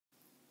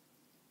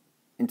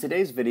In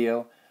today's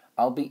video,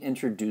 I'll be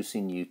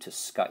introducing you to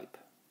Skype.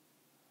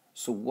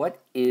 So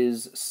what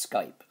is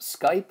Skype?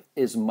 Skype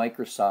is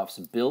Microsoft's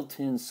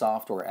built-in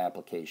software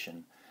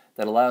application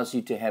that allows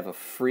you to have a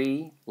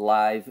free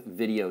live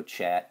video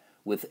chat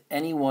with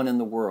anyone in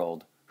the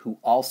world who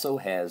also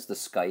has the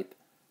Skype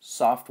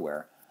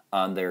software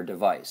on their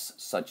device,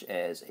 such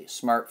as a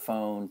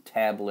smartphone,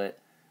 tablet,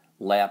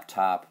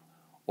 laptop,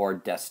 or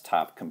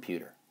desktop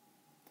computer.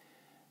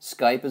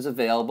 Skype is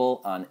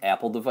available on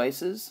Apple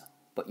devices,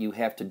 but you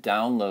have to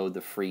download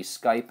the free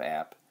Skype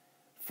app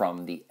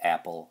from the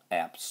Apple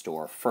App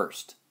Store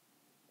first.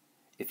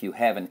 If you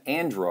have an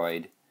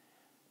Android,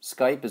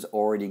 Skype is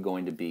already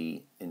going to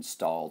be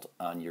installed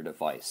on your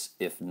device.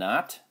 If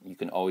not, you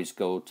can always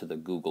go to the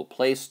Google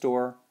Play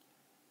Store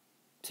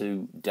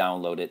to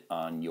download it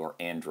on your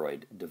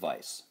Android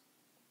device.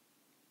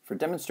 For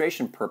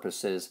demonstration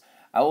purposes,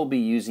 I will be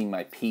using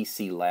my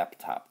PC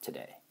laptop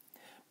today.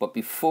 But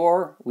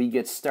before we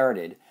get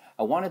started,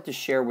 I wanted to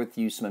share with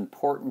you some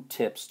important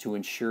tips to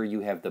ensure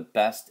you have the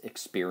best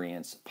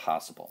experience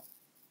possible.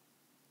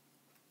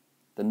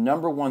 The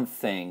number one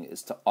thing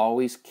is to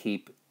always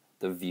keep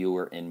the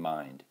viewer in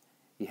mind.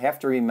 You have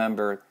to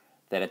remember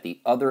that at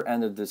the other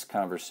end of this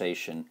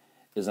conversation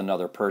is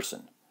another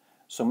person.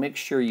 So make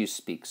sure you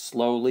speak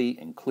slowly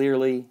and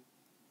clearly.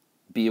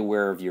 Be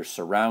aware of your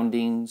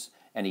surroundings,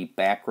 any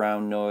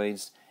background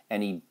noise,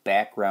 any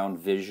background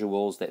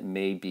visuals that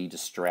may be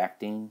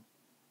distracting.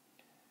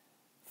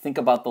 Think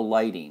about the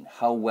lighting.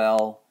 How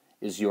well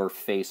is your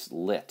face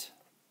lit?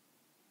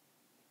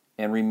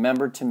 And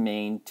remember to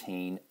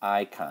maintain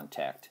eye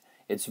contact.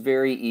 It's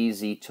very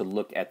easy to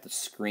look at the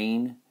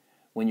screen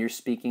when you're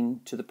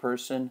speaking to the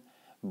person,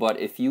 but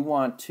if you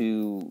want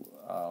to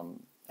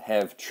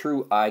have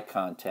true eye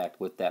contact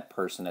with that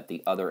person at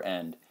the other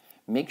end,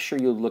 make sure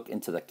you look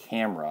into the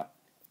camera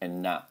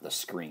and not the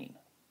screen.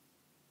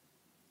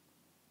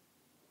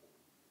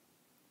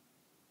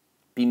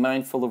 Be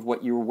mindful of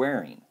what you're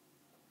wearing.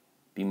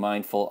 Be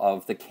mindful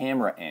of the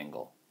camera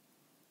angle.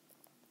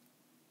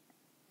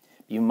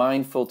 Be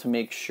mindful to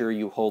make sure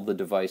you hold the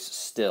device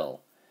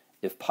still.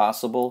 If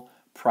possible,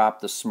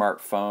 prop the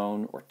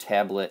smartphone or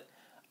tablet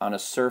on a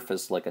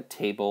surface like a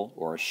table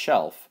or a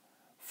shelf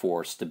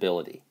for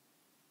stability.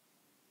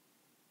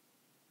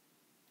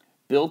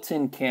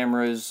 Built-in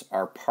cameras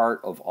are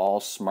part of all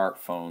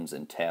smartphones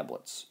and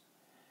tablets,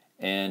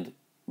 and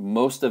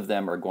most of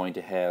them are going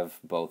to have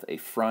both a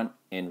front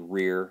and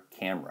rear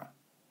camera.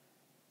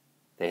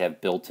 They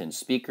have built-in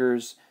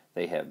speakers,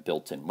 they have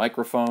built-in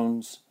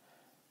microphones,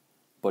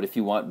 but if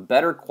you want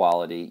better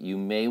quality, you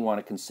may want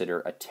to consider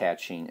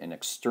attaching an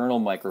external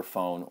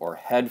microphone or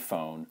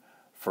headphone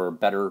for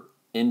better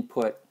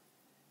input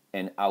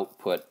and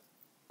output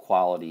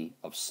quality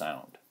of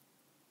sound.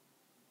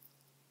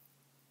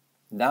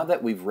 Now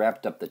that we've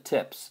wrapped up the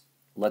tips,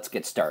 let's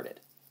get started.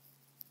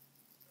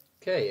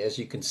 Okay, as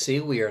you can see,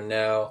 we are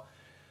now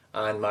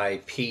on my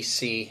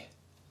PC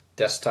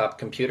desktop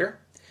computer.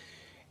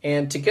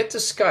 And to get to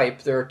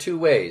Skype, there are two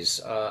ways.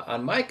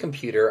 On my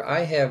computer,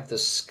 I have the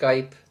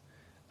Skype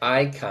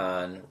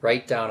icon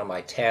right down on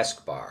my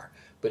taskbar.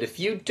 But if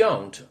you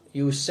don't,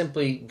 you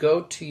simply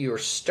go to your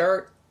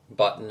Start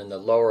button in the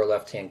lower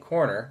left-hand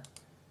corner,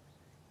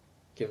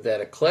 give that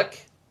a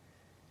click,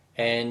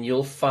 and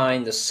you'll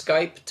find the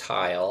Skype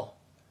tile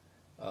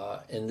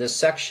in this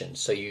section.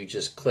 So you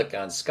just click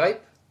on Skype.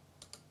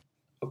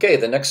 Okay,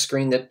 the next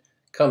screen that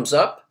comes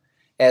up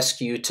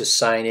asks you to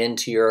sign in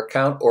to your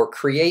account or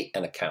create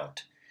an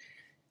account.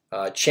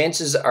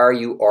 Chances are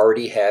you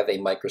already have a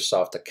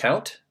Microsoft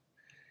account.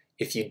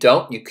 If you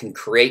don't, you can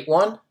create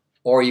one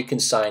or you can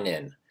sign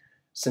in.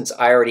 Since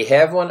I already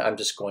have one, I'm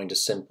just going to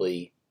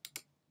simply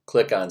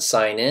click on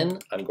sign in.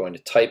 I'm going to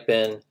type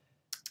in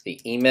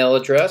the email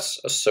address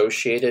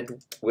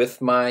associated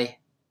with my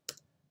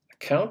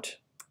account.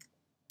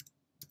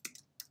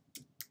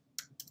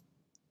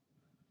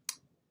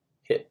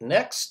 Hit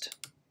next,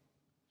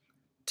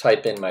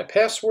 type in my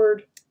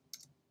password,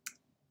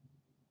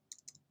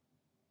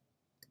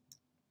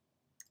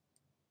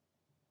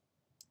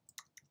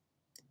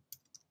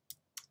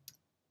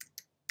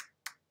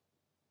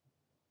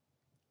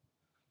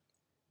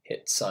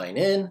 hit sign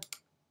in.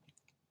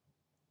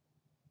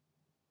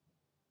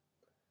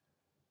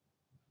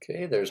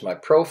 Okay, there's my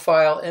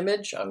profile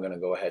image. I'm going to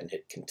go ahead and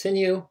hit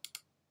continue.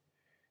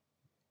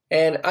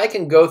 And I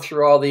can go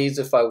through all these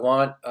if I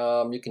want.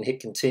 You can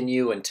hit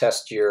continue and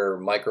test your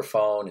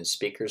microphone and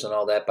speakers and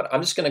all that, but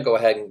I'm just going to go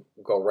ahead and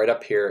go right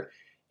up here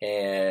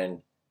and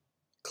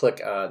click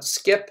on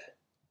skip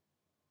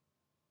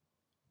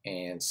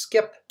and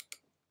skip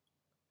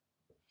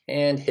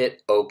and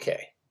hit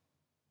OK.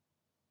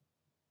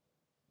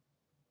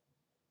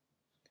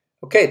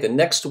 Okay, the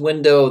next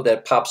window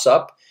that pops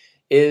up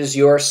is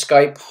your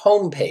Skype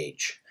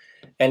homepage.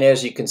 And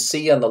as you can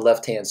see on the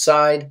left-hand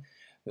side,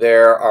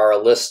 there are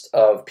a list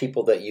of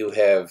people that you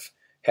have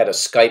had a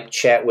Skype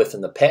chat with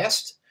in the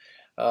past,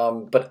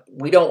 but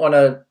we don't want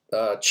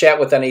to chat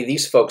with any of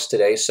these folks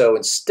today, so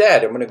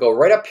instead I'm going to go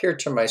right up here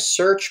to my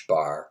search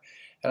bar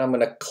and I'm going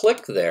to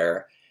click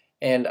there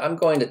and I'm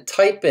going to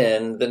type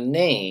in the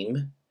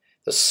name,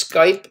 the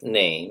Skype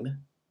name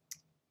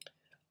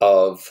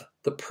of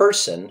the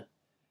person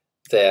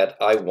that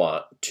I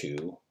want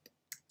to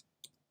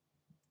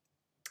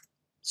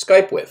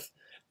Skype with.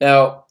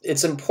 Now,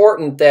 it's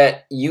important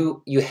that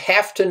you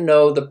have to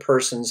know the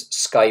person's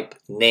Skype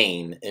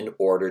name in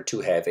order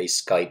to have a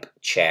Skype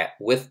chat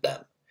with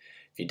them.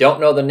 If you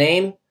don't know the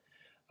name,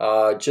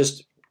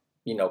 just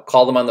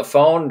call them on the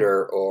phone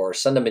or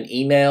send them an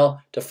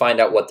email to find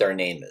out what their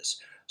name is.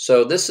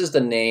 So this is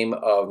the name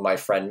of my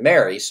friend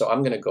Mary, so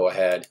I'm going to go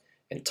ahead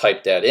and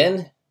type that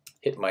in,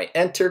 hit my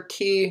enter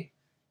key,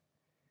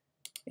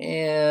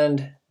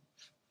 and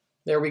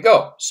there we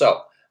go.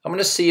 So I'm going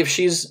to see if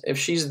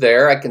she's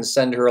there. I can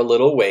send her a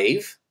little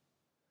wave.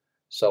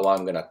 So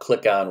I'm going to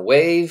click on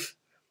wave,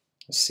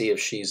 see if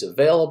she's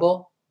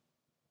available.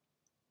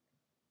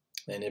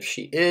 And if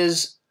she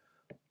is,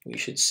 we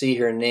should see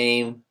her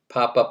name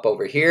pop up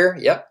over here.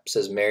 Yep,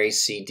 says Mary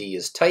CD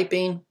is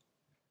typing.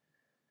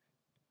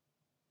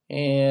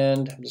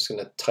 And I'm just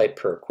going to type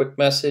her a quick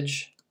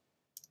message.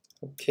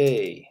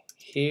 Okay,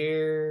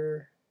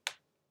 here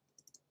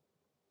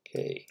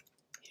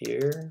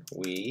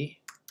we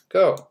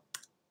go.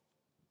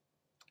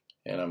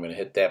 And I'm going to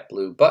hit that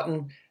blue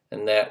button,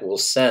 and that will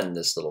send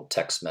this little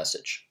text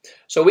message.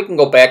 So we can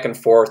go back and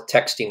forth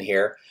texting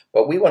here,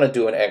 but we want to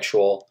do an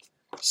actual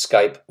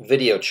Skype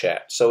video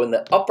chat. So in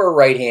the upper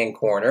right-hand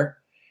corner,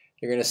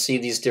 you're going to see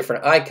these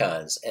different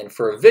icons. And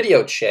for a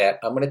video chat,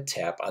 I'm going to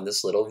tap on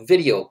this little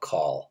video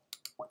call.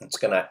 It's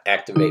going to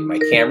activate my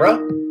camera.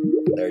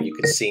 There you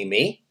can see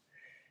me.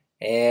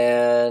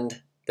 And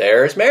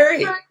there's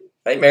Mary.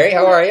 Hi, Mary.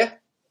 How are you?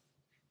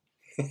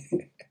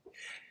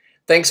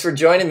 Thanks for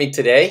joining me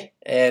today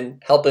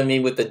and helping me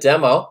with the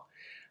demo.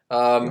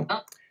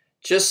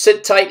 Just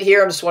sit tight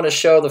here. I just want to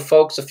show the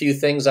folks a few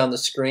things on the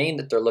screen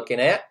that they're looking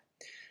at.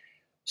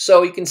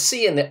 So you can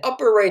see in the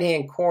upper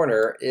right-hand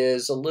corner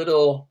is a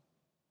little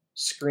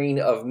screen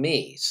of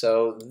me.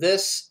 So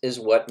this is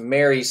what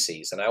Mary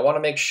sees. And I want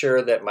to make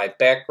sure that my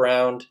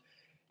background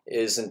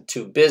isn't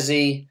too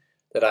busy,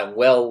 that I'm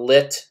well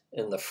lit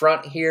in the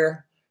front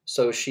here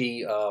so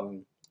she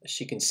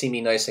can see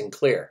me nice and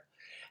clear.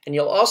 And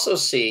you'll also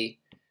see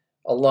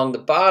along the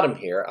bottom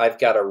here, I've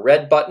got a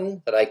red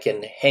button that I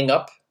can hang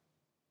up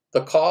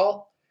the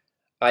call.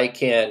 I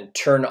can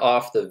turn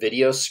off the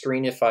video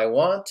screen if I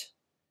want.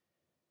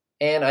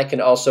 And I can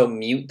also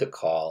mute the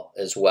call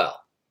as well.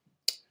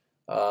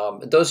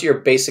 Those are your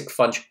basic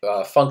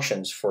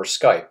functions for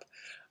Skype.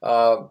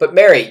 But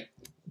Mary,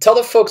 tell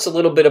the folks a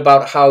little bit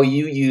about how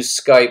you use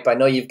Skype. I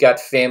know you've got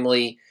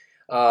family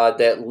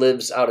that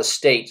lives out of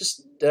state.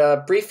 Just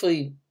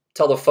briefly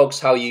tell the folks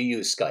how you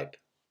use Skype.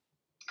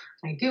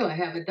 I do. I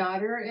have a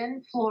daughter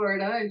in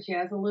Florida, and she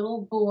has a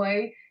little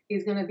boy.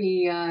 He's going to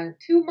be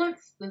 2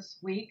 months this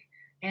week,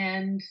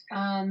 and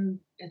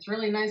it's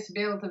really nice to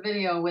be able to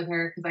video with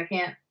her because I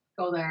can't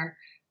go there,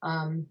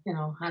 on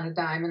a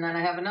dime. And then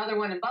I have another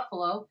one in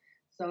Buffalo,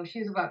 so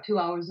she's about 2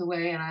 hours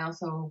away, and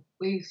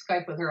we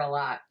Skype with her a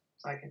lot,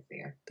 so I can see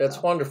her.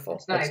 That's wonderful.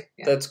 It's nice.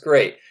 That's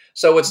great.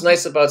 So what's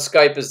nice about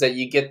Skype is that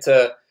you get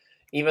to,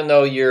 even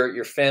though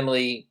your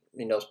family,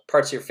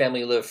 parts of your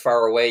family live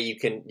far away, you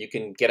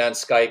can get on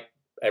Skype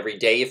every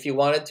day if you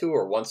wanted to,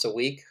 or once a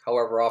week,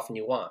 however often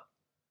you want.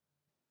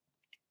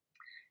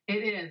 It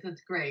is.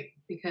 It's great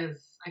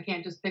because I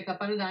can't just pick up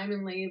on a dime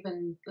and leave,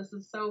 and this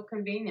is so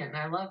convenient, and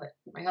I love it.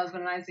 My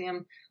husband and I see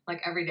him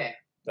like every day.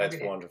 That's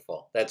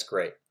wonderful. That's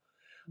great.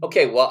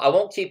 Okay, well, I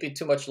won't keep you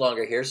too much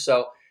longer here.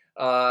 So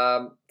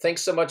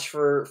thanks so much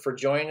for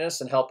joining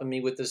us and helping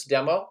me with this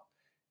demo.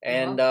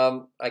 And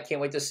I can't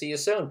wait to see you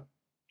soon.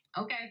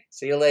 Okay.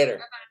 See you later.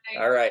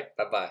 Bye-bye. All right.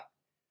 Bye-bye.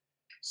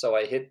 So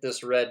I hit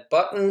this red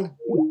button,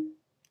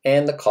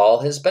 and the call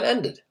has been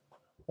ended.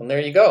 And there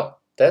you go.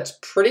 That's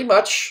pretty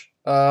much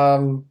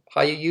how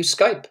you use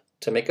Skype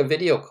to make a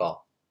video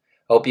call.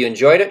 Hope you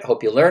enjoyed it.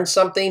 Hope you learned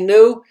something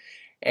new,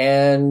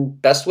 and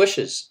best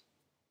wishes.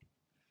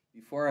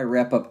 Before I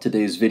wrap up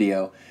today's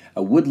video,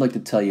 I would like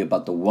to tell you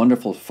about the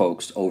wonderful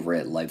folks over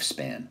at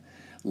Lifespan.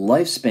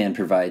 Lifespan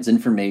provides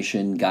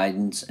information,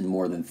 guidance, and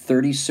more than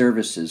 30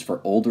 services for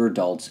older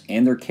adults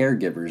and their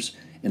caregivers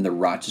in the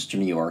Rochester,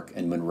 New York,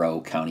 and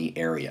Monroe County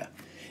area.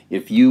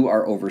 If you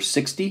are over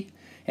 60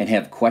 and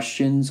have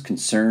questions,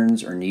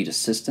 concerns, or need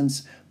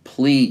assistance,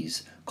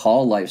 please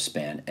call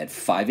Lifespan at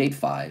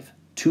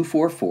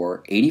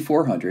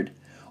 585-244-8400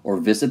 or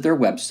visit their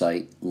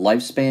website,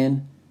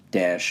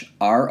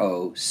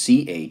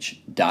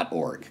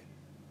 lifespan-roch.org.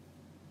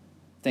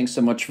 Thanks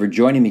so much for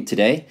joining me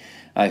today.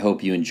 I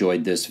hope you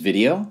enjoyed this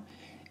video.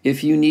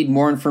 If you need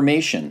more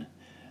information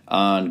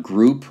on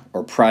group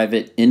or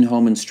private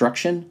in-home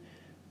instruction,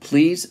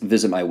 please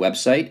visit my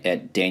website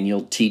at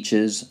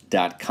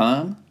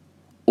danielteaches.com,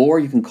 or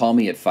you can call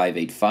me at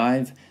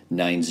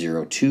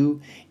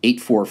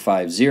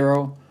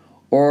 585-902-8450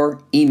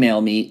 or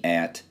email me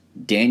at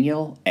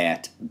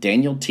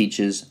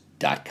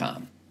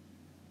daniel@danielteaches.com.